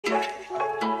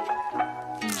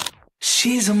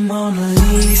She's a Mona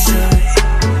Lisa.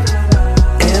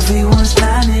 Everyone's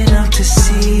lining up to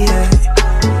see her.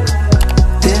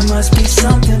 There must be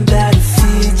something about her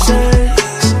features.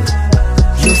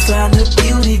 You'll find her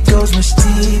beauty goes much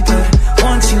deeper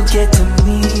once you get to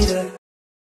meet her.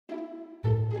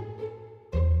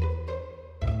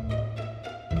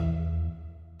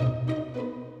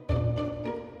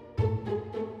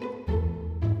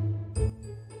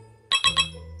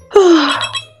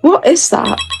 What is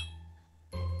that?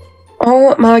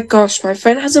 Oh my gosh, my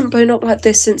phone hasn't blown up like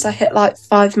this since I hit like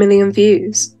 5 million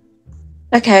views.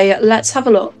 Okay, let's have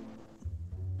a look.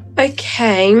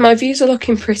 Okay, my views are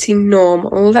looking pretty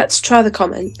normal. Let's try the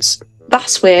comments.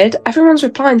 That's weird. Everyone's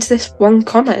replying to this one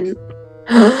comment.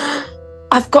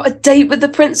 I've got a date with the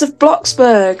Prince of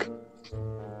Bloxburg.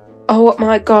 Oh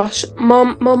my gosh.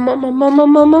 Mom,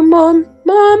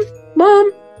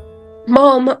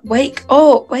 wake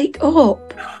up, wake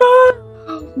up.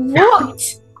 What?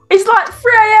 It's like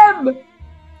 3 AM.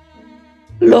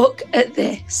 Look at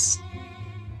this.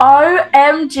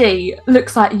 OMG.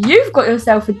 Looks like you've got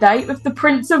yourself a date with the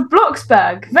Prince of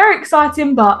Bloxburg. Very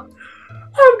exciting, but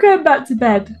I'm going back to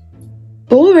bed.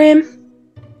 Boring.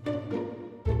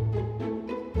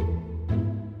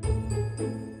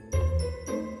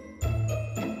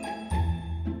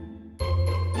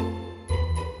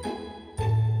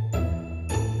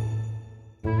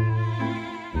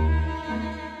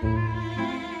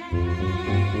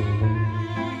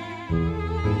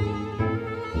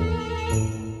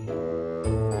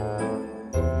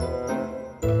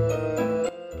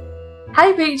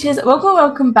 Hey Beaches,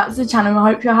 welcome back to the channel.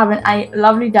 I hope you're having a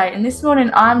lovely day, and this morning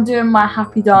I'm doing my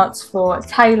happy dance for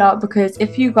Taylor because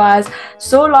if you guys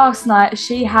saw last night,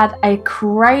 she had a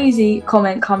crazy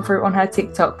comment come through on her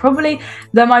TikTok, probably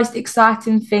the most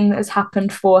exciting thing that has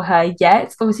happened for her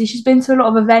yet. Obviously she's been to a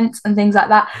lot of events and things like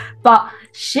that, but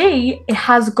she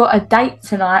has got a date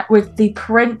tonight with the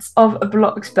Prince of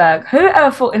Bloxburg. Who ever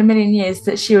thought in a million years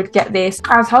that she would get this?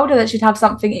 I told her that she'd have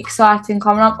something exciting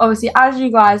coming up. Obviously, as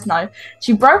you guys know,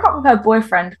 she broke up with her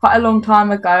boyfriend quite a long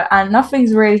time ago and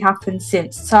nothing's really happened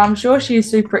since. So I'm sure she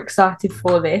is super excited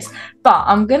for this. But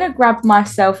I'm going to grab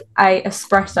myself a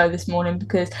espresso this morning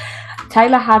because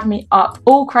Taylor had me up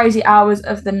all crazy hours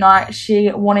of the night.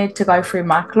 She wanted to go through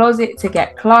my closet to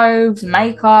get clothes,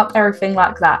 makeup, everything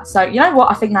like that. So you know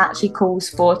what? I think that actually calls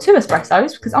for 2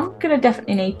 espressos because I'm going to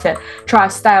definitely need to try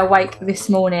to stay awake this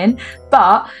morning.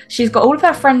 But she's got all of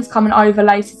her friends coming over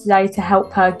later today to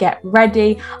help her get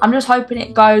ready. I'm just hoping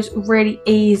it goes really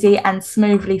easy and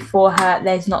smoothly for her.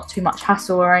 There's not too much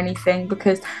hassle or anything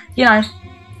because, you know,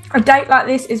 a date like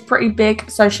this is pretty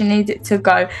big, so she needs it to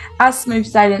go as smooth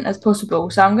sailing as possible.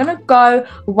 So I'm going to go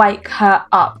wake her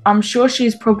up. I'm sure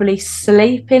she's probably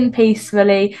sleeping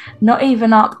peacefully, not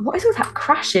even up. What is all that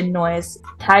crashing noise?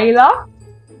 Taylor?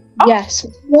 Oh. Yes.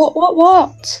 What?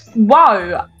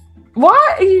 Whoa.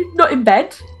 Why are you not in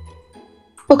bed?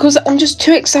 Because I'm just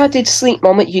too excited to sleep,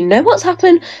 Mom. You know what's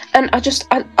happened, and I just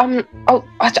don't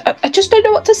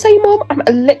know what to say, Mom. I'm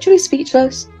literally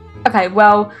speechless. Okay,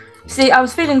 well, see, I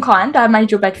was feeling kind. I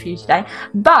made your bed for you today.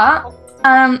 But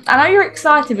I know you're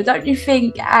excited, but don't you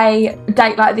think a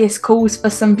date like this calls for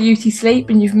some beauty sleep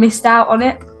and you've missed out on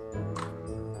it?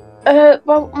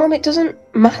 Well, Mum, it doesn't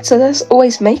matter. There's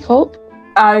always makeup.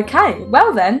 Okay,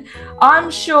 well then,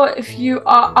 I'm sure if you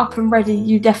are up and ready,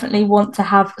 you definitely want to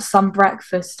have some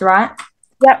breakfast, right?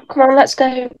 Yep, come on, let's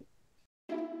go.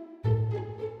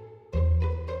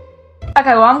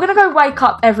 Okay, well, I'm going to go wake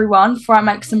up everyone before I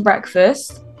make some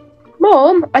breakfast.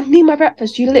 Mom, I need my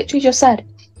breakfast. You literally just said.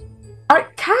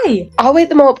 Okay. I'll wake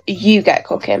them up. You get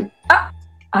cooking.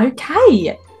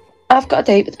 Okay. I've got a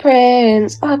date with the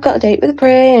Prince. I've got a date with the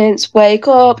Prince. Wake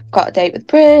up. Got a date with the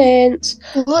Prince.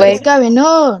 What is going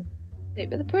on? Date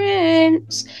with the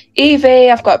Prince. Evie,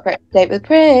 I've got a date with the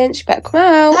Prince. You better come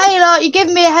out. Taylor, you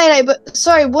giving me a halo, but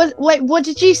sorry, what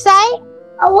did you say?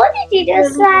 Oh, what did you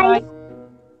just say?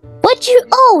 Would you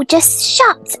all just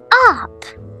shut up?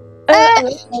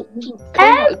 It's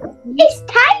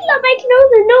Taylor making all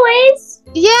the noise.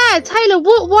 Yeah, Taylor,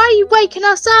 why are you waking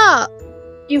us up?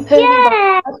 You heard me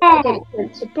about the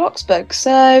Prince of Bloxburg,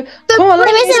 so The come on,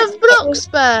 Prince of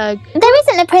Bloxburg. There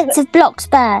isn't a Prince of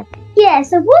Bloxburg. Yeah,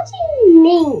 so what do you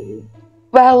mean?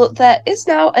 Well, there is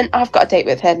now, and I've got a date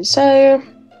with him, so...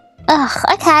 Ugh,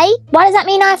 okay. Why does that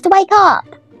mean I have to wake up?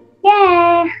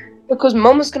 Yeah. Because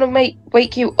Mum was going to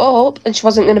wake you up, and she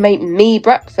wasn't going to make me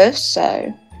breakfast,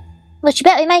 so... Well, she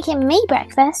better be making me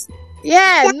breakfast.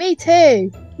 Yeah, me too.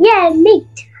 Yeah, me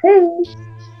too.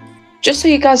 Just so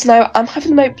you guys know, I'm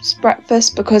having the most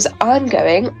breakfast because I'm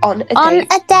going on a date. On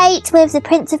a date with the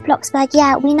Prince of Bloxburg.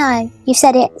 Yeah, we know. You've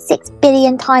said it 6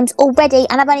 billion times already,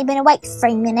 and I've only been awake for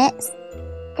 3 minutes.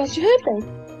 God, you heard me.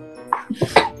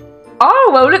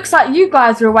 Oh, well, looks like you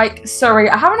guys are awake. Sorry,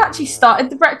 I haven't actually started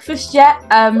the breakfast yet.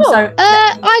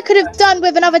 I could have done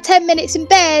with another 10 minutes in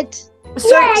bed.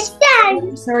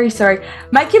 Sorry.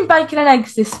 Making bacon and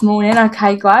eggs this morning.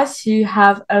 Okay, guys, you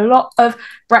have a lot of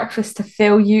breakfast to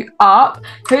fill you up.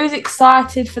 Who's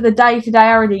excited for the day today?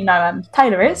 I already know.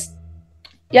 Taylor is.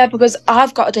 Yeah, because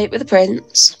I've got a date with the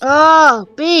prince. Oh,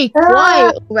 be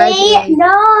quiet already.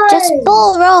 No. Just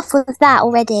bore off with that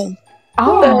already.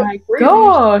 Oh my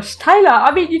gosh, Taylor,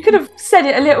 I mean, you could have said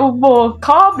it a little more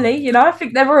calmly, you know. I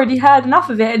think they've already heard enough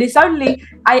of it, and it's only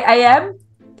 8 a.m.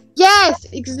 Yes,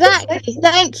 exactly.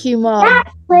 Thank you, Mom.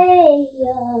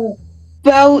 Well,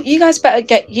 you guys better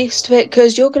get used to it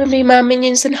because you're going to be my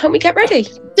minions and help me get ready.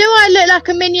 Do I look like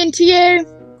a minion to you?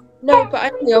 No, but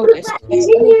I'm the oldest.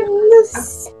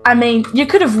 I mean, you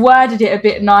could have worded it a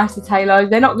bit nicer, Taylor.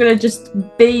 They're not going to just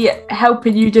be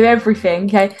helping you do everything,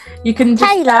 okay? You can just...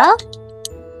 Taylor?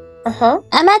 Uh-huh.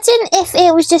 Imagine if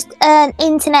it was just an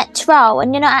internet troll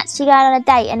and you're not actually going on a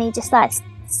date and he just, like,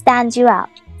 stands you up.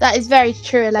 That is very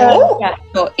true, Elaine. Yeah,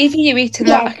 but either you eating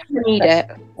that, I can't eat it.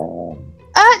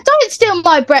 Don't steal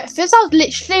my breakfast. I was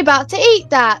literally about to eat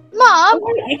that. Mum!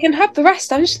 You can have the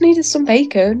rest. I just needed some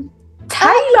bacon.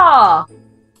 Taylor!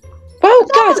 Well,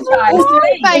 guys,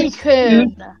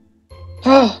 Bacon!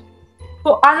 Oh,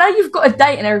 Well, I know you've got a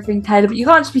date and everything, Taylor, but you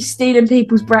can't just be stealing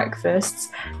people's breakfasts.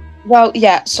 well,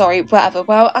 yeah, sorry, whatever.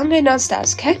 Well, I'm going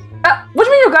downstairs, okay? What do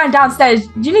you mean you're going downstairs?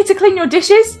 Do you need to clean your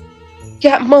dishes?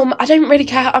 Yeah, Mum, I don't really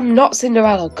care. I'm not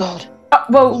Cinderella, God.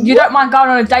 Well, you don't mind going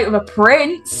on a date with a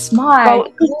prince? Well,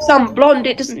 because I'm blonde,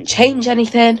 it doesn't change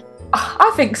anything.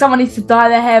 I think someone needs to dye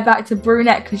their hair back to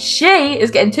brunette because she is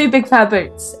getting too big for her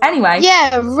boots. Anyway.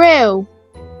 Yeah, real.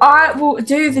 I will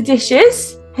do the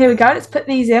dishes. Here we go. Let's put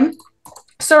these in.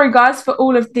 Sorry, guys, for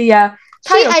all of the...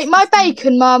 She ate my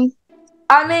bacon, Mum.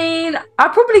 I mean, I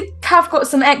probably have got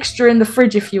some extra in the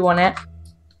fridge if you want it.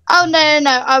 Oh, no.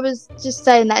 I was just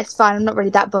saying that it's fine. I'm not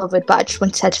really that bothered, but I just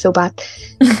wanted her to feel bad.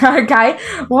 Okay.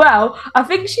 Well, I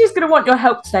think she's going to want your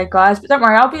help today, guys. But don't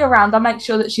worry, I'll be around. I'll make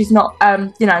sure that she's not,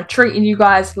 treating you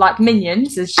guys like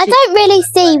minions. I don't really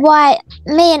see why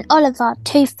me and Oliver,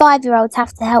 2 5-year-olds,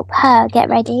 have to help her get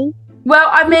ready. Well,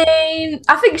 I mean,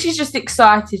 I think she's just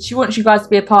excited. She wants you guys to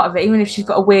be a part of it, even if she's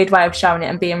got a weird way of showing it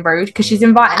and being rude, because she's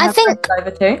inviting her friends over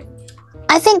too.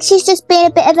 I think she's just being a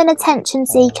bit of an attention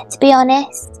seeker, to be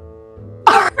honest.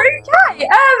 Okay.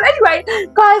 Anyway,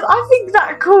 guys, I think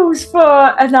that calls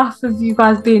for enough of you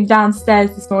guys being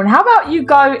downstairs this morning. How about you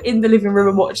go in the living room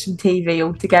and watch some TV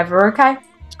all together, okay?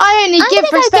 I only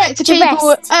give respect to people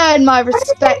who earn my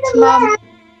respect, Mum.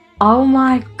 Oh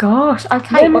my gosh.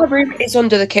 Okay. My room is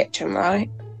under the kitchen, right?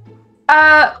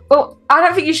 Well, I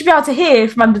don't think you should be able to hear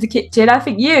from under the kitchen. I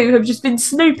think you have just been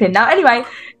snooping. Now, anyway,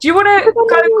 do you want to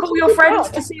go and call your friends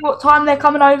to see what time they're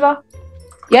coming over?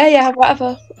 Yeah,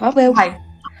 whatever. I will. Okay.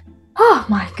 Oh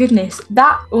my goodness,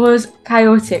 that was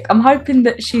chaotic. I'm hoping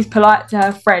that she's polite to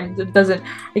her friends and doesn't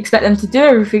expect them to do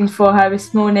everything for her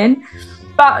this morning.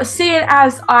 But seeing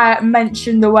as I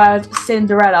mentioned the word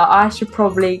Cinderella, I should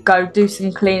probably go do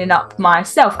some cleaning up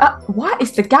myself. Why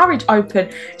is the garage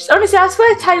open? Honestly, I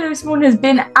swear Taylor this morning has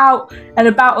been out and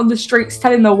about on the streets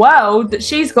telling the world that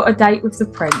she's got a date with the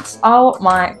prince. Oh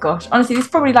my gosh. Honestly, this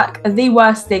is probably like the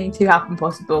worst thing to happen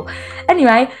possible.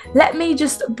 Anyway, let me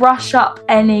just brush up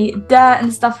any dirt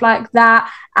and stuff like that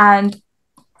and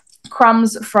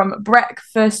crumbs from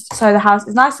breakfast so the house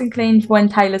is nice and clean for when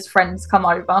Taylor's friends come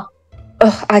over.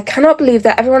 Ugh, I cannot believe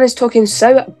that everyone is talking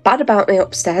so bad about me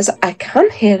upstairs. I can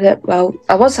hear it. Well,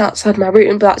 I was outside my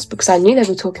room, but that's because I knew they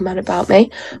were talking bad about me.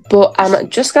 But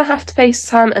I'm just going to have to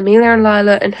FaceTime Amelia and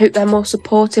Lila and hope they're more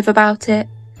supportive about it.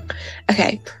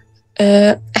 Okay.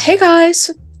 Hey, guys.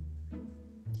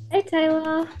 Hey,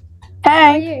 Taylor. Hey.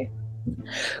 How are you?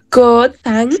 Good,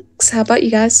 thanks. How about you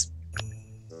guys?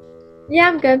 Yeah,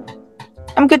 I'm good.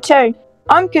 I'm good too.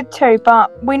 I'm good too,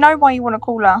 but we know why you want to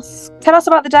call us. Tell us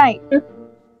about the date.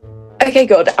 Okay,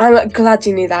 good. I'm glad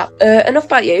you knew that. Enough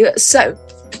about you. So,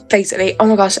 basically, oh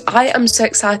my gosh, I am so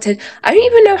excited. I don't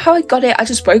even know how I got it. I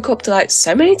just woke up to like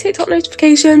so many TikTok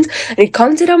notifications and he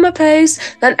commented on my post.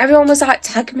 Then everyone was like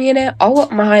tagging me in it. Oh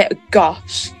my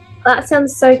gosh. That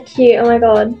sounds so cute. Oh my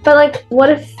god. But like, what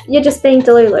if you're just being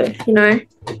Delulu, you know?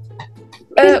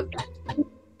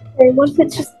 What if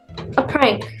it's just a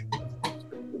prank?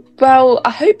 Well, I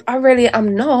hope I really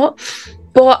am not.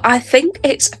 But I think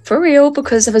it's for real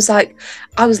because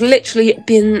I was literally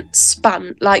being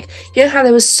spammed. Like, you know how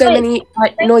there was so many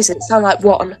like noises that sound like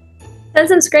one? Send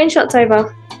some screenshots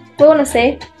over. We want to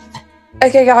see.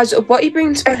 Okay, guys, what are you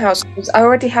bringing to my house? Because I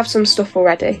already have some stuff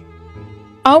already.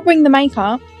 I'll bring the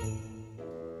makeup.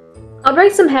 I'll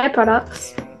bring some hair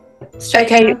products.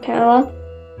 Okay. Kayla.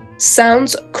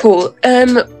 Sounds cool.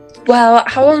 Well,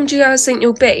 how long do you guys think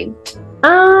you'll be?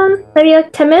 Maybe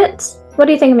like 10 minutes. What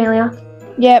do you think, Amelia?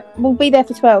 Yep, we'll be there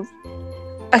for 12.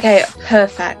 Okay,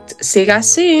 perfect. See you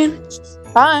guys soon.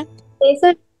 Bye. See you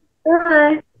soon.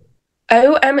 Bye.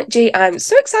 OMG, I'm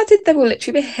so excited they will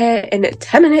literally be here in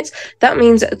 10 minutes. That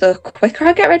means the quicker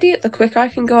I get ready, the quicker I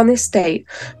can go on this date.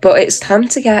 But it's time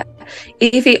to get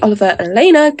Evie, Oliver, and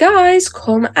Elena. Guys,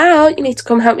 come out. You need to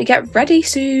come help me get ready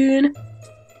soon.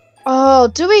 Oh,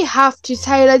 do we have to,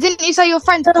 Taylor? Didn't you say your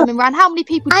friends are coming round? How many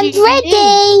people do I'm you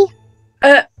need?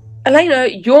 ready. Elena,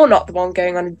 you're not the one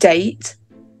going on a date.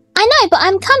 I know, but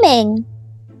I'm coming.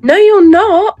 No, you're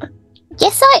not.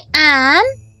 Yes, I am.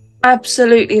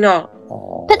 Absolutely not.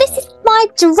 But this is my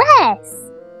dress.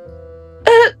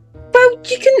 Well,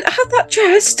 you can have that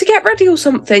dress to get ready or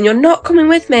something. You're not coming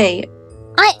with me.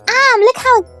 I am. Look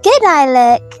how good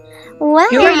I look. Wow.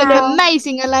 You look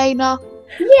amazing, Elena.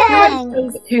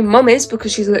 Thanks. Who Mum is,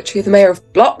 because she's literally the mayor of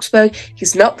Bloxburg.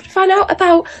 He's not going to find out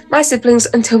about my siblings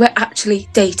until we're actually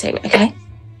dating, okay?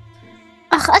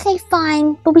 Ugh, okay,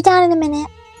 fine. We'll be down in a minute.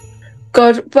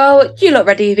 Good. Well, you look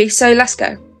ready, Evie, so let's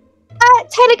go.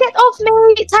 Taylor, get off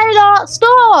me! Taylor,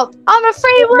 stop! I'm a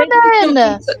free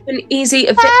woman! Such an easy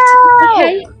victim,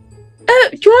 okay?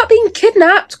 You're not being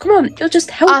kidnapped. Come on, you're just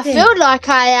helping. I feel like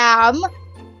I am.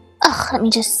 Ugh, let me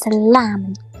just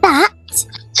slam that.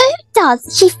 Who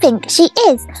does she think she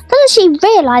is? Doesn't she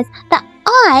realise that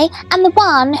I am the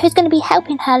one who's going to be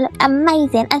helping her look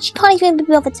amazing, and she can't even be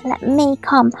bothered to let me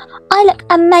come? I look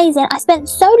amazing. I spent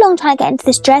so long trying to get into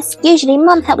this dress. Usually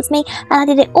Mum helps me, and I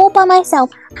did it all by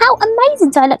myself. How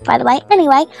amazing do I look, by the way?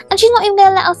 Anyway, and she's not even going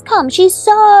to let us come. She's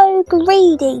so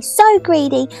greedy,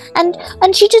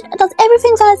 and she just does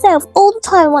everything for herself all the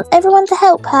time, wants everyone to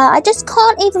help her. I just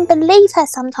can't even believe her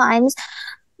sometimes.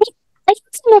 Are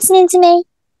you listening to me?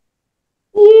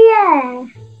 Yeah.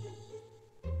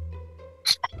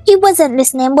 You wasn't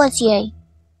listening, was you?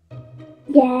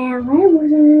 Yeah, I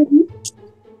wasn't.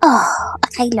 Oh,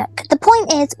 okay, look. The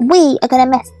point is, we are going to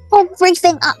mess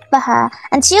everything up for her,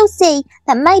 and she'll see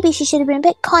that maybe she should have been a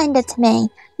bit kinder to me.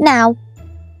 Now,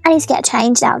 I need to get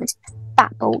changed out of this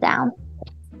fat ball gown.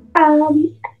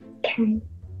 Okay.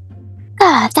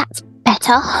 That's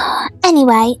better.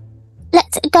 Anyway,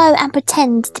 let's go and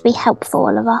pretend to be helpful,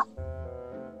 Oliver.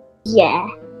 Yeah.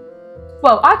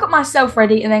 Well, I got myself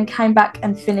ready and then came back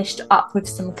and finished up with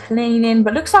some cleaning,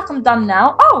 but looks like I'm done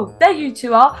now. Oh, there you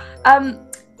two are.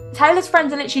 Taylor's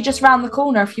friends are literally just round the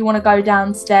corner if you want to go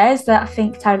downstairs. I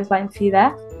think Taylor's waiting for you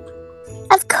there.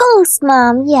 Of course,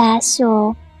 Mum. Yeah,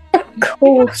 sure. Of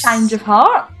course. Change of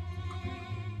heart.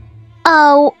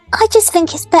 Oh, I just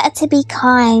think it's better to be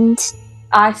kind.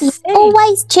 I see. You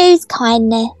always choose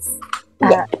kindness.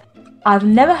 I've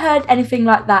never heard anything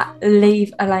like that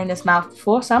leave Elena's mouth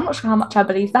before, so I'm not sure how much I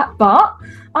believe that, but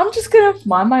I'm just going to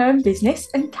mind my own business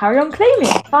and carry on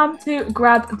cleaning. Time to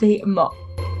grab the mop.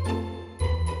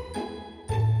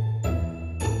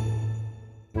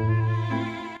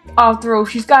 After all,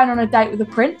 she's going on a date with a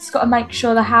prince. Got to make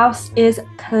sure the house is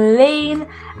clean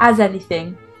as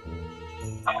anything.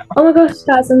 Oh my gosh,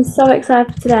 guys, I'm so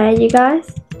excited for today. You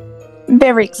guys?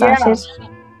 Very excited.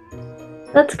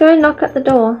 Let's go knock at the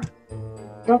door.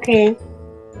 Okay.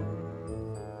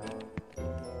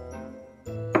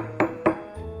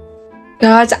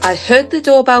 Guys, I heard the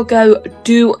doorbell go.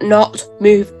 Do not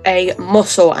move a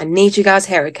muscle. I need you guys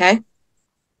here, okay?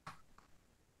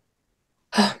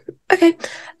 Okay,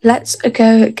 let's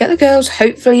go get the girls.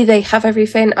 Hopefully they have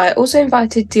everything. I also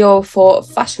invited Dior for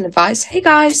fashion advice. Hey,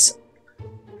 guys.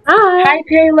 Hi. Hi,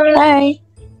 Taylor. Hey.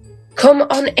 Come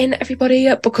on in, everybody,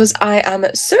 because I am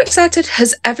so excited.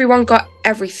 Has everyone got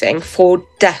everything for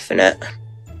definite?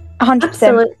 100%.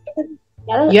 Absolutely.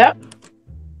 Get it? Yep.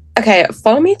 Okay,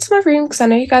 follow me to my room, because I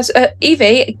know you guys...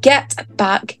 Evie, get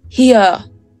back here.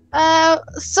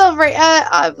 Sorry,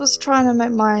 I was trying to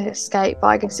make my escape, but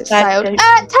I guess it failed. Taylor,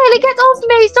 get off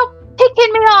me! Stop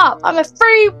picking me up! I'm a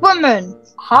free woman!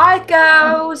 Hi,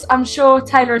 girls. I'm sure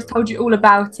Taylor has told you all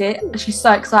about it. She's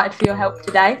so excited for your help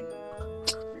today.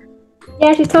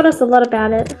 Yeah, she told us a lot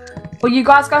about it. Well, you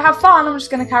guys go have fun. I'm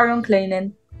just going to carry on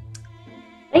cleaning.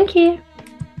 Thank you.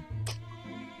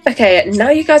 Okay, now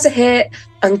you guys are here,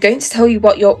 I'm going to tell you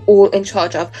what you're all in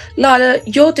charge of. Lila,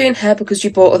 you're doing hair because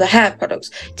you bought all the hair products.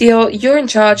 Dior, you're in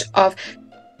charge of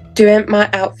doing my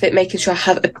outfit, making sure I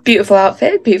have a beautiful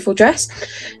outfit, a beautiful dress.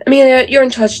 Amelia, you're in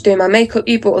charge of doing my makeup.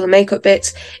 You bought all the makeup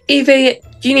bits. Evie,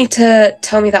 you need to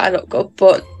tell me that I look good,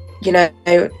 but, you know,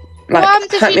 like, What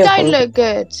happens if hype you me up don't on- look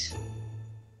good?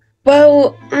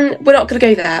 Well, we're not going to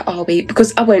go there, are we?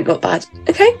 Because I won't look bad,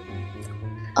 okay?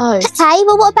 Oh. Okay,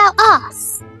 well, what about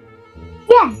us?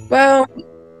 Well,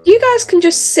 you guys can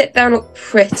just sit there and look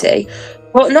pretty.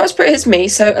 Well, not as pretty as me,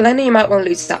 so Elena, you might want to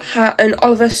lose that hat, and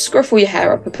Oliver, scruffle your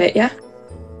hair up a bit, yeah?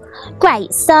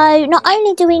 Great, so not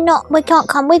only do we can't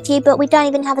come with you, but we don't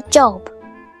even have a job.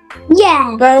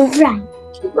 Yeah. Well, Right.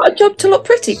 you've got a job to look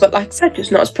pretty, but like I said,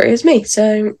 just not as pretty as me,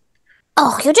 so...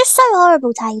 Oh, you're just so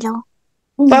horrible, Taylor.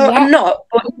 Well, I'm not,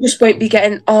 but you just won't be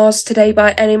getting ours today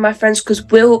by any of my friends, because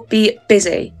we'll be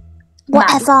busy.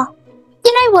 Whatever.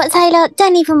 You know what, Taylor?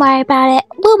 Don't even worry about it.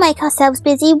 We'll make ourselves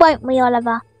busy, won't we,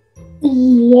 Oliver?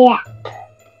 Yeah.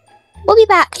 We'll be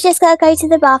back. Just gotta go to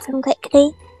the bathroom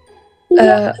quickly.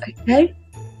 Okay.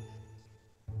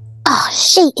 Oh,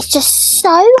 she is just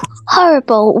so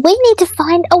horrible. We need to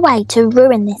find a way to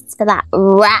ruin this for that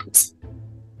rat.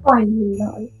 I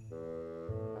know.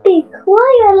 Be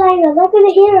quiet, Elena. They're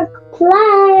gonna hear a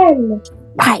plan.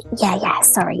 Right, yeah,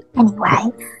 sorry.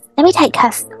 Anyway, let me take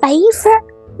her favourite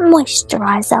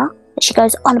moisturiser that she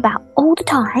goes on about all the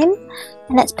time,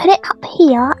 and let's put it up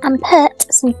here and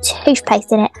put some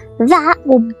toothpaste in it. That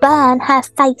will burn her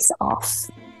face off.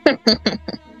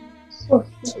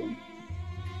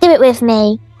 Do it with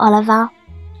me, Oliver.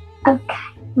 Okay.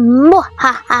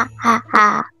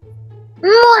 Mwahahaha.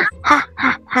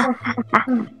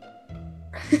 Mwahahaha.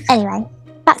 Anyway,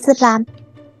 back to the plan.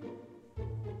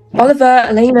 Oliver,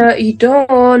 Elena, are you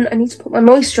done? I need to put my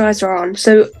moisturiser on,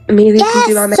 so Amelia can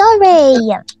do my Yes, sorry.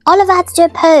 Oliver had to do a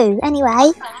poo.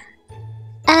 Anyway.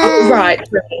 Right,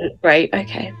 great,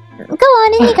 okay. Go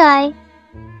on, in you go.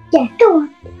 Yeah, go on.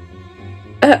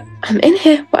 I'm in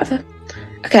here, whatever.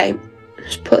 Okay,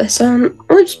 just put this on.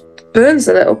 Oh, it just burns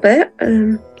a little bit.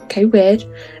 Okay, weird.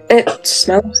 It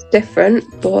smells different,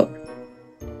 but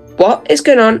what is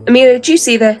going on? Amelia, do you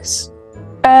see this?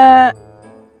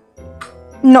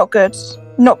 Not good.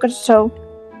 Not good at all.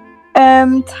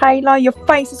 Taylor, your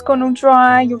face has gone all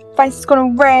dry, your face has gone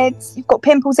all red, you've got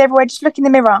pimples everywhere, just look in the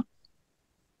mirror.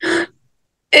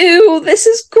 Ew, this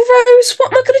is gross.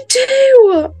 What am I gonna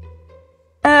do?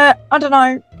 I don't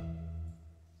know.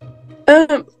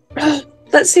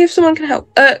 Let's see if someone can help.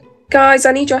 Guys,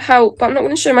 I need your help. I'm not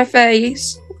gonna show my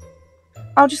face.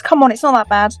 Oh, just come on, it's not that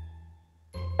bad.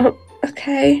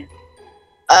 Okay.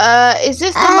 Is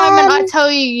this the moment I tell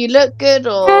you you look good,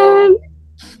 or?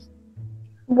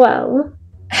 Well,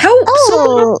 Help!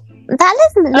 Oh, that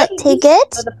doesn't look too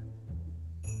good.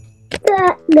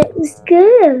 that looks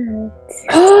good.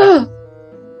 Oh,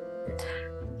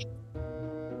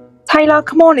 Taylor,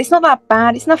 come on, it's not that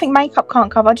bad. It's nothing makeup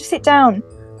can't cover. Just sit down.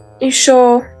 you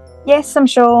sure? Yes, I'm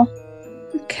sure.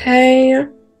 Okay.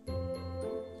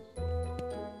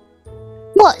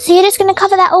 What, so you're just going to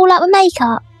cover that all up with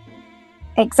makeup?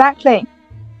 Exactly.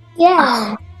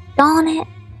 Yeah. Oh, darn it.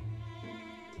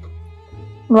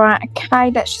 Right,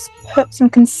 okay, let's just put some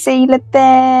concealer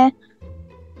there.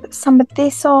 Put some of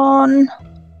this on.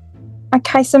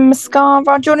 Okay, some mascara.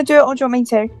 Do you want to do it or do you want me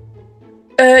to?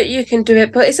 You can do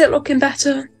it, but is it looking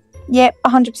better? Yep,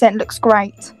 100% looks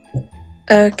great.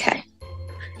 Okay.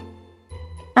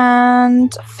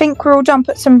 And I think we're all done.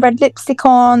 Put some red lipstick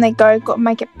on. There you go. Got to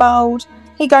make it bold.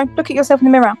 Here you go. Look at yourself in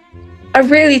the mirror. I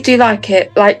really do like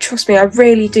it. Like, trust me, I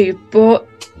really do. But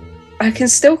I can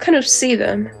still kind of see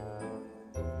them.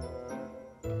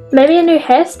 Maybe a new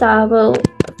hairstyle will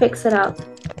fix it up.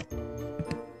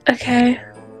 Okay.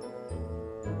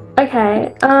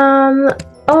 Okay.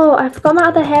 Oh, I forgot my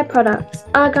other hair products.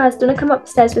 Guys, do you want to come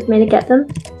upstairs with me to get them?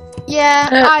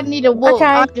 Yeah, I need a walk. Okay.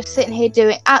 I'm just sitting here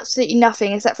doing absolutely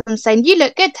nothing except from saying, "You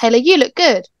look good, Taylor. You look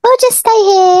good." We'll just stay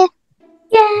here.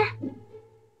 Yeah.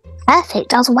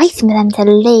 Perfect. I was waiting for them to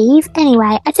leave.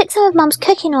 Anyway, I took some of Mum's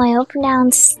cooking oil from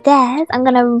downstairs. I'm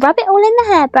going to rub it all in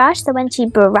the hairbrush so when she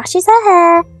brushes her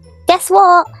hair, guess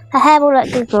what? Her hair will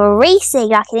look greasy,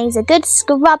 like it needs a good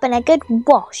scrub and a good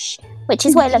wash, which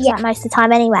is what it looks like most of the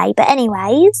time anyway. But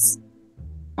anyways,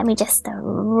 let me just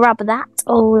rub that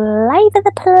all over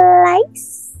the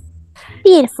place.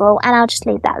 Beautiful. And I'll just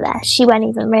leave that there. She won't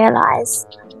even realise.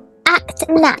 Act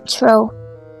natural.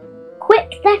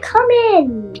 Quick, they're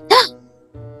coming.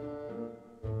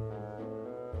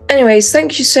 Anyways,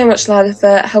 thank you so much, Lila,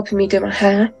 for helping me do my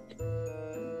hair.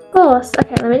 Of course.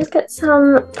 Okay, let me just get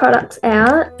some products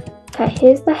out. Okay,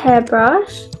 here's the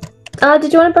hairbrush.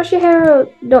 Did you want to brush your hair or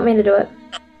do you want me to do it?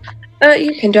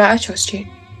 You can do it. I trust you.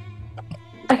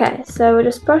 Okay, so we'll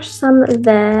just brush some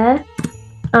there.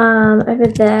 Over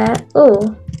there.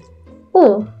 Oh,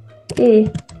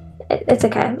 ew. It's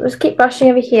okay. Let's keep brushing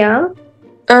over here.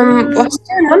 What's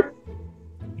going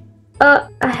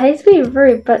on? I hate to be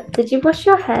rude, but did you wash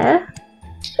your hair?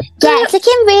 Yeah, it's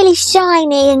looking really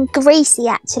shiny and greasy,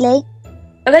 actually.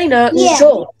 Elena, Yeah.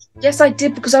 sure. Yes, I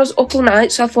did because I was up all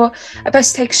night, so I thought I'd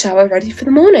best take a shower ready for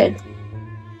the morning.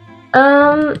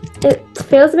 It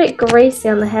feels a bit greasy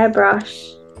on the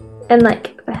hairbrush and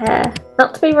like the hair.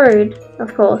 Not to be rude,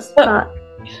 of course, but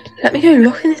Let me go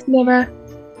look in this mirror.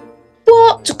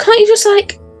 What? Can't you just,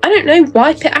 like, I don't know,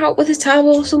 wipe it out with a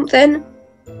towel or something?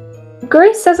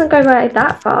 grease doesn't go away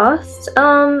that fast.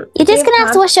 You're just going to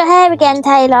have to wash your hair again,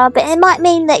 Taylor, but it might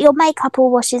mean that your makeup all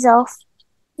washes off.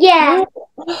 Yeah.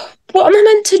 What am I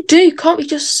meant to do?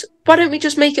 Why don't we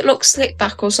just make it look slick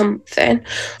back or something?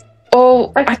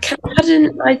 Or I had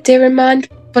an idea in mind,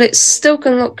 but it's still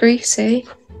going to look greasy.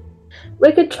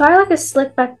 We could try like a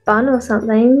slick back bun or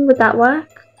something. Would that work?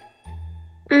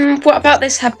 What about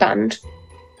this headband?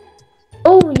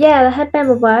 Oh yeah, the headband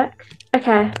would work.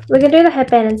 Okay, we can do the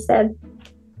headband instead.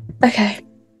 Okay.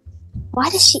 Why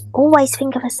does she always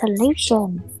think of a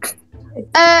solution?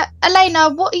 Elena,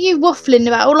 what are you waffling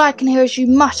about? All I can hear is you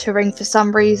muttering for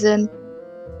some reason.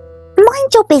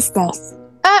 Mind your business.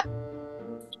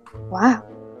 Wow.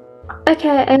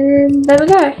 Okay, and there we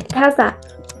go. How's that?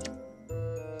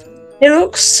 It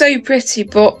looks so pretty,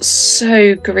 but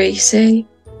so greasy.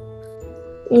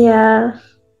 Yeah.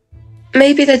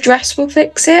 Maybe the dress will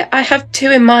fix it. I have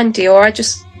two in mind, or I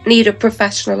just need a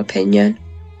professional opinion.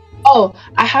 Oh,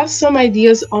 I have some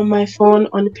ideas on my phone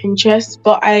on Pinterest,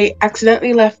 but I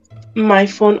accidentally left my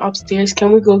phone upstairs.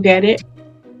 Can we go get it?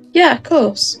 Yeah, of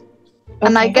course.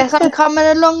 And I Okay. guess I'm coming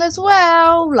along as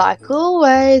well, like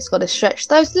always. Got to stretch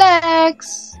those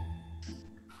legs.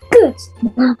 Good.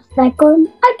 Now I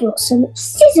got some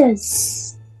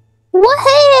scissors.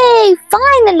 Woohoo!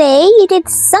 Finally, you did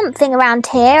something around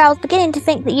here. I was beginning to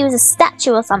think that you was a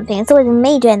statue or something. It's always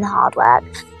me doing the hard work.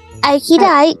 Okie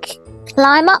doke.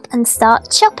 Climb up and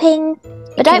start chopping.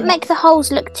 But don't make the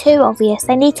holes look too obvious.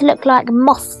 They need to look like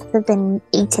moths have been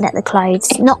eating at the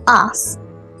clothes, not us.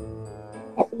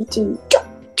 Let me do chop,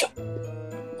 chop,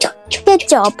 chop, chop. Good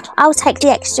job. I'll take the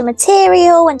extra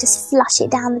material and just flush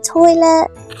it down the toilet.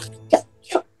 Chop,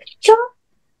 chop, chop.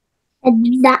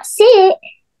 And that's it.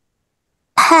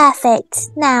 Perfect.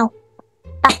 Now,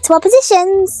 back to our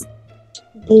positions.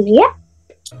 Yeah.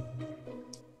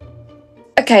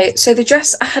 Okay, so the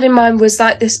dress I had in mind was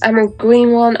like this emerald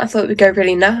green one. I thought it would go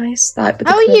really nice. Like, with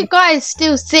the How are colour. you guys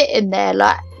still sitting there?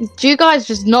 Like, do you guys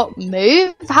just not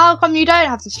move? How come you don't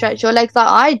have to stretch your legs like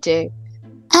I do?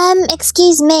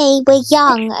 Excuse me, we're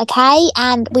young, okay?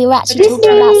 And we were actually Excuse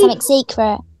talking about me. something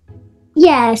secret.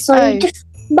 Yeah, so Oh. just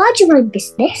mind your own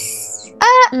business.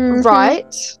 Mhm.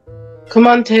 Right. Come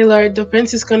on, Taylor. The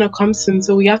prince is gonna come soon,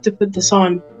 so we have to put this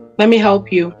on. Let me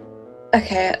help you.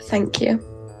 Okay, thank you.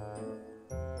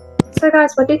 So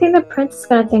guys, what do you think the prince is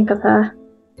gonna think of her?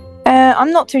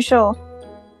 I'm not too sure.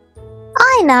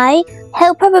 I know.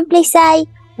 He'll probably say,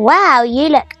 wow, you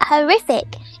look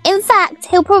horrific. In fact,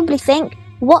 he'll probably think,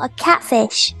 what a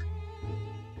catfish.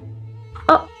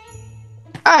 Oh.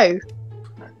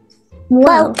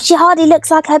 Well, she hardly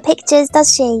looks like her pictures,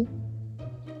 does she?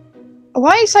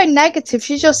 Why are you so negative?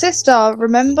 She's your sister,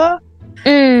 remember?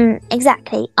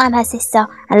 Exactly. I'm her sister,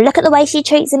 and look at the way she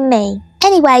treats me.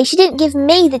 Anyway, she didn't give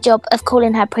me the job of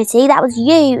calling her pretty. That was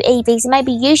you, Evie, so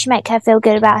maybe you should make her feel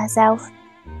good about herself.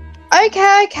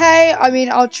 Okay. I mean,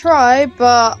 I'll try,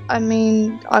 but I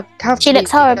mean, I have to. She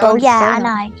looks horrible, yeah,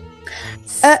 I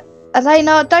know.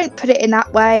 Elena, don't put it in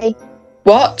that way.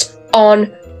 What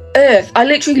on earth? I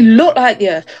literally look like the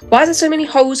earth. Why are there so many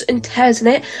holes and tears in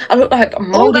it? I look like a Oh,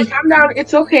 moldy. calm down.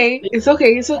 It's okay. It's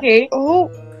okay. Oh,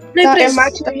 No, but that it's It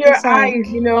matches your eyes,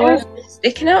 you know?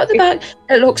 sticking out at the back.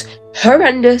 It looks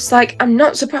horrendous. Like, I'm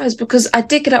not surprised because I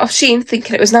did get it off Shein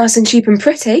thinking it was nice and cheap and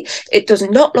pretty. It does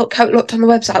not look how it looked on the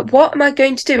website. What am I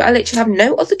going to do? I literally have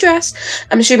no other dress.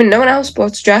 I'm assuming no one else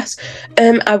bought a dress.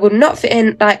 I will not fit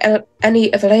in like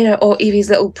any of Elena or Evie's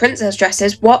little princess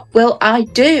dresses. What will I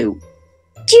do?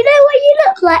 Do you know what you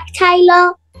look like,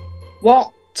 Taylor?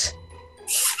 What?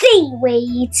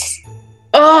 Seaweed.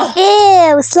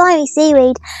 Oh, Ew, slimy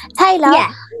seaweed. Taylor,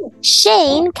 Yeah.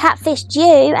 Sheen catfished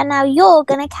you, and now you're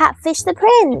gonna catfish the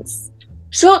prince.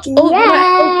 shut up.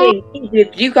 Yeah. Okay.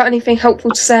 You got anything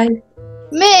helpful to say?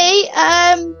 me?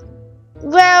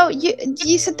 Well,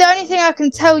 you said the only thing I can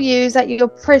tell you is that you're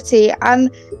pretty, and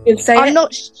You can say I'm it.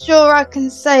 not sure I can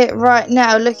say it right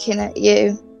now looking at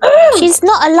you. She's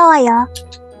not a liar.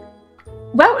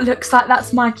 Well, it looks like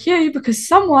that's my cue because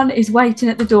someone is waiting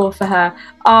at the door for her.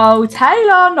 Oh,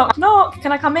 Taylor, knock, knock.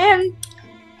 Can I come in?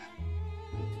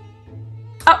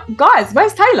 Oh, guys,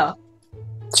 where's Taylor?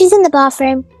 She's in the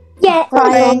bathroom. Yeah,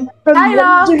 Right.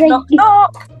 Taylor, knock,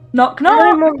 knock. Knock, knock.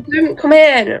 No, Mum, don't come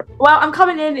in. Well, I'm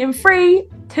coming in 3,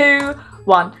 2,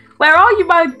 1. Where are you,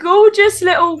 my gorgeous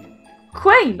little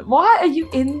queen? Why are you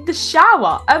in the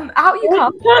shower? Out you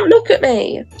come. You can't look at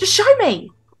me. Just show me.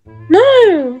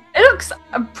 No. It looks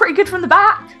pretty good from the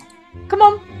back. Come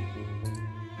on.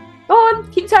 Go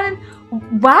on, keep turning.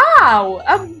 Wow.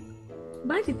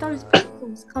 Where did those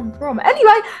pimples come from?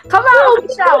 Anyway, come out of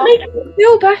the shower. Make it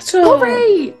feel better.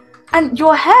 Sorry. And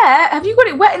your hair, have you got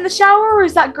it wet in the shower or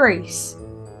is that grease?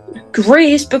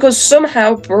 Grease, because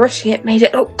somehow brushing it made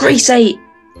it look greasy.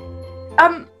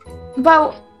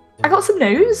 Well, I got some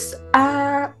news.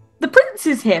 The prince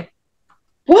is here.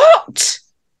 What?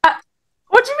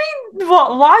 What do you mean?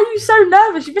 What? Why are you so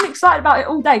nervous? You've been excited about it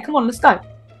all day. Come on, let's go.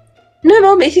 No,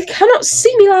 Mum, you cannot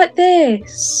see me like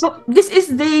this. So, this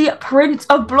is the Prince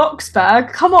of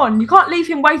Bloxburg. Come on, you can't leave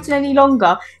him waiting any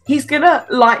longer. He's gonna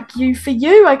like you for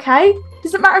you, okay?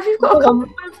 Doesn't matter if you've got a couple of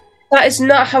That is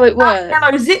not how it works.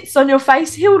 yellow zits on your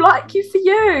face. He'll like you for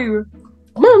you.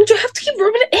 Mum, do you have to keep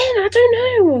rubbing it in? I don't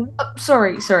know.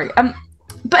 Sorry.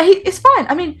 But it's fine.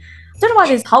 I mean, I don't know why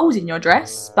there's holes in your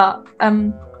dress, but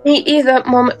Me either,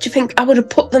 Mum. Do you think I would have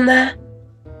put them there?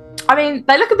 I mean,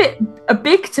 they look a bit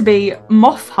big to be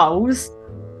moth holes.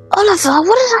 Oliver,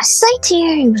 what did I say to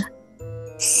you?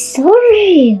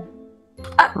 Sorry.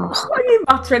 What are you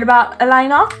muttering about,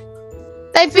 Elena?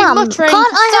 They've been Mum, muttering can't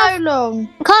for I so long.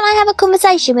 Can't I have a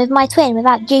conversation with my twin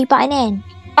without you butting in?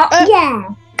 Yeah.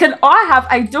 Can I have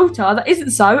a daughter that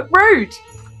isn't so rude?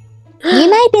 You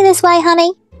made me this way,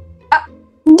 honey.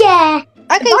 Yeah.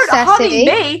 Okay, Don't honey Sassy.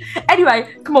 me. Anyway,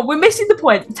 come on, we're missing the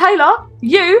point. Taylor,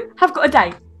 you have got a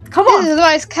date. Come This on. is the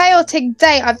most chaotic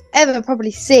day I've ever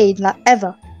probably seen, like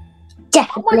ever. Oh my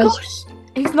Definitely. gosh.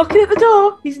 He's knocking at the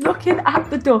door. He's knocking at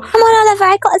the door. Come on, Oliver,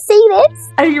 I gotta see this.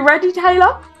 Are you ready,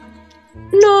 Taylor?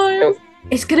 No.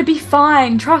 It's gonna be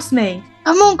fine. Trust me.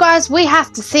 Come on, guys, we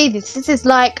have to see this. This is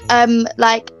like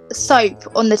soap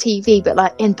on the TV, but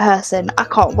like in person. I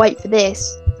can't wait for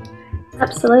this.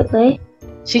 Absolutely.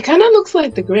 She kind of looks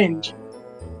like the Grinch.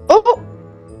 Oh,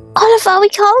 Oliver, we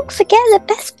can't forget the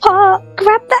best part.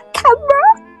 Grab that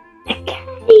camera.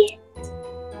 Okay.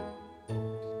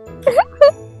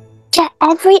 Get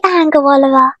every angle,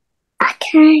 Oliver.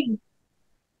 Okay.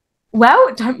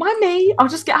 Well, don't mind me. I'll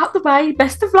just get out the way.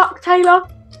 Best of luck, Taylor.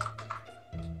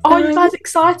 Are you guys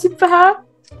excited for her?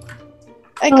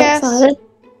 I Oh, guess. excited.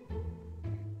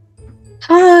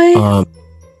 Hi.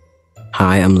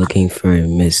 Hi, I'm looking for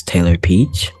Miss Taylor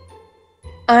Peach.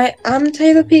 I am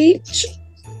Taylor Peach.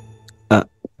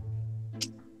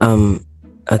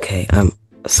 Okay,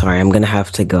 sorry, I'm gonna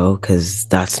have to go because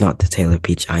that's not the Taylor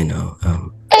Peach I know.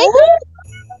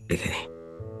 Okay.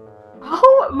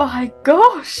 Oh my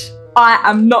gosh. I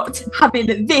am not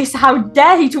having this. How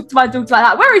dare he talk to my daughter like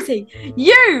that? Where is he?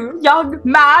 You, young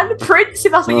man, prince,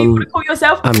 if that's what you want to call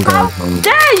yourself. I'm How going home.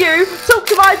 dare you talk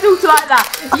to my daughter like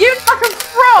that? You like a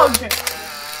frog.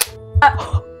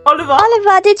 Oliver,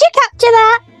 Oliver, did you capture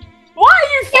that? why are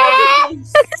you filming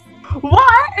this?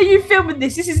 Why are you filming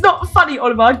this? This is not funny,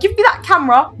 Oliver. Give me that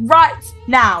camera right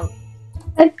now.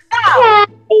 Okay. Now.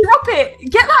 Drop it.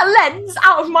 Get that lens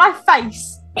out of my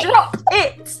face. Drop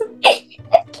it.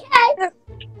 Okay.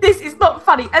 This is not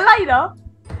funny. Elena,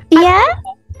 Yeah?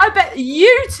 I bet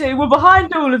you two were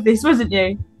behind all of this, wasn't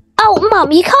you? Oh,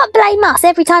 Mum, you can't blame us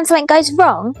every time something goes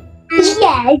wrong.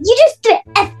 Yeah, you just do it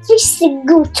every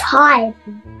single time.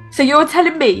 So you're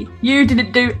telling me you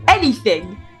didn't do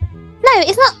anything? No,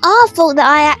 it's not our fault that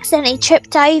I accidentally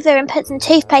tripped over and put some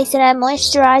toothpaste in her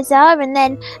moisturiser, and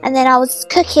then I was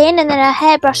cooking, and then her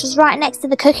hairbrush was right next to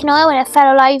the cooking oil and it fell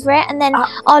all over it, and then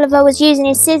Oliver was using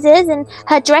his scissors and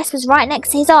her dress was right next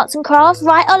to his arts and crafts.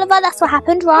 Right, Oliver? That's what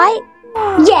happened, right?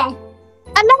 Yeah.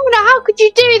 Alona, how could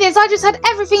you do this? I just had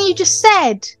everything you just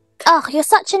said. Oh, you're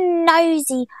such a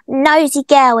nosy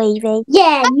girl, Evie.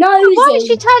 Yeah, nosy. Why has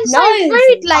she turned so Nosy.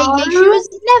 rude lately? She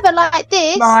was never like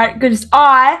this. My goodness,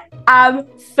 I am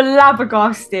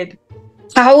flabbergasted.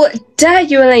 How dare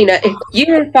you, Elena? If you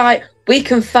can fight, we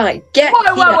can fight. Get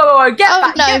Whoa, here. whoa, get Oh,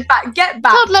 back, no. get back, get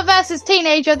back. Toddler versus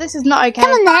teenager. This is not okay.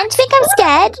 Come on then, do you think I'm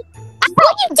scared? What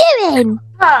are you doing?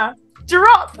 Her.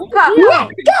 Drop her. Let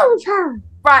go of her.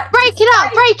 Right, Break it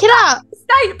up. Break it up.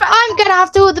 stay back. I'm gonna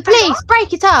have to call the police.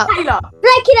 Break it up. Taylor,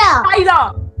 Break it up.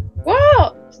 Taylor,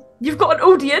 What? you've got an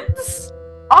audience.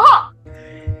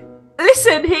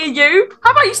 Listen here, you.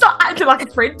 How about you start acting like a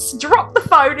prince, drop the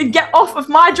phone and get off of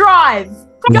my drive?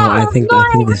 No, I think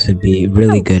this would be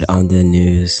really good on the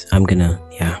news. I'm gonna,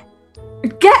 yeah.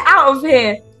 Get out of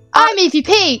here. I'm Evie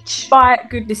Peach. My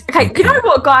goodness. Okay, you know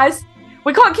what, guys?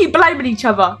 We can't keep blaming each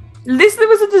other. This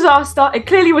was a disaster. It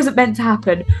clearly wasn't meant to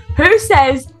happen. Who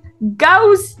says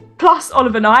girls plus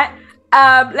Oliver night?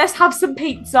 Let's have some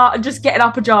pizza and just get in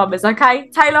our pajamas, okay?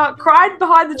 Taylor, crying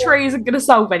behind the tree isn't going to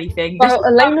solve anything. Well,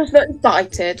 Elena's not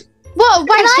invited. What a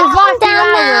waste of life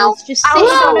now. Just sitting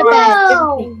on a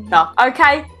bed.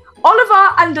 Okay,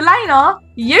 Oliver and Elena,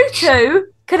 you two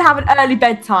can have an early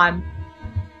bedtime.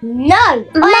 No.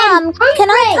 Mum, can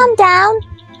I come down?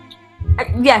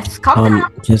 Yes, come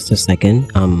down. Just a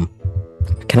second.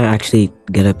 Can I actually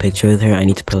get a picture with her? I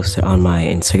need to post it on my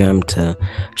Instagram to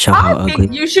show how ugly. I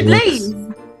think you should leave.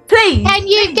 Please. Can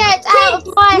you get out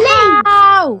of my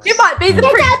house? You might be the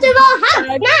Get out of our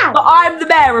house now. but I'm the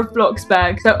mayor of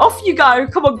Bloxburg. So off you go.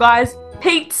 Come on, guys.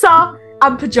 Pizza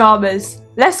and pajamas.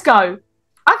 Let's go.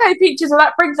 Okay, Peaches, well,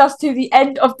 that brings us to the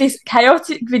end of this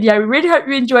chaotic video. We really hope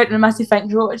you enjoyed it, and a massive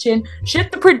thanks for watching.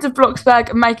 Should the Prince of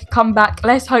Bloxburg make a comeback,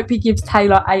 let's hope he gives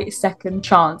Taylor a second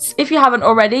chance. If you haven't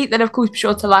already, then of course be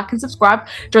sure to like and subscribe,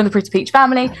 join the Pretty Peach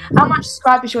family, and once you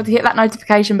subscribe, be sure to hit that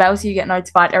notification bell so you get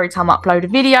notified every time I upload a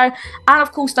video. And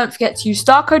of course, don't forget to use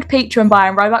STARCODE Peach when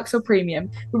buying Robux or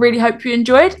Premium. We really hope you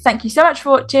enjoyed. Thank you so much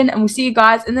for watching, and we'll see you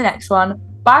guys in the next one.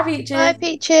 Bye, Peaches. Bye,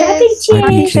 Peaches. Bye,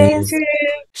 Peaches.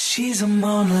 She's a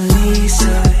Mona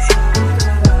Lisa.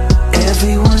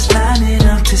 Everyone's lining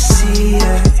up to see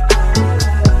her.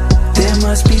 There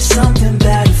must be something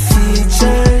about her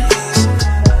features.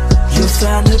 You'll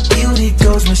find her beauty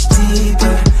goes much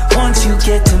deeper once you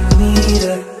get to meet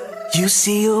her. You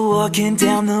see her walking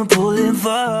down the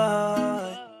boulevard.